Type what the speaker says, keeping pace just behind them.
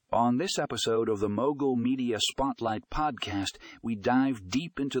On this episode of the Mogul Media Spotlight podcast, we dive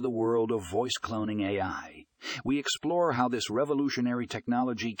deep into the world of voice cloning AI. We explore how this revolutionary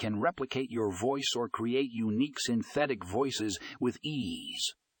technology can replicate your voice or create unique synthetic voices with ease.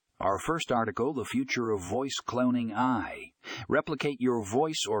 Our first article, The Future of Voice Cloning AI, Replicate Your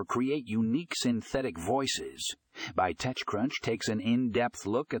Voice or Create Unique Synthetic Voices, by TechCrunch, takes an in-depth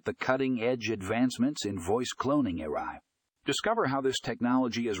look at the cutting-edge advancements in voice cloning AI. Discover how this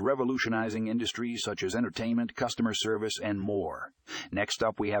technology is revolutionizing industries such as entertainment, customer service, and more. Next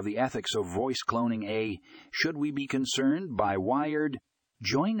up, we have the ethics of voice cloning AI. Should we be concerned? By Wired.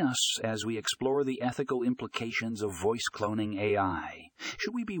 Join us as we explore the ethical implications of voice cloning AI.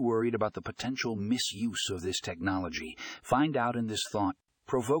 Should we be worried about the potential misuse of this technology? Find out in this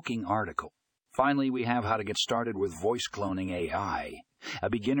thought-provoking article. Finally, we have how to get started with voice cloning AI, a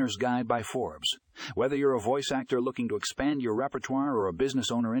beginner's guide by Forbes. Whether you're a voice actor looking to expand your repertoire or a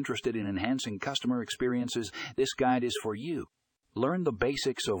business owner interested in enhancing customer experiences, this guide is for you. Learn the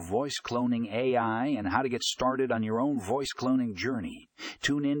basics of voice cloning AI and how to get started on your own voice cloning journey.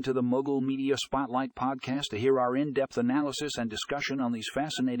 Tune in to the Mogul Media Spotlight podcast to hear our in-depth analysis and discussion on these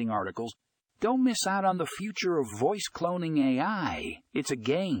fascinating articles. Don't miss out on the future of voice cloning AI. It's a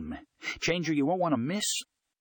game changer you won't want to miss.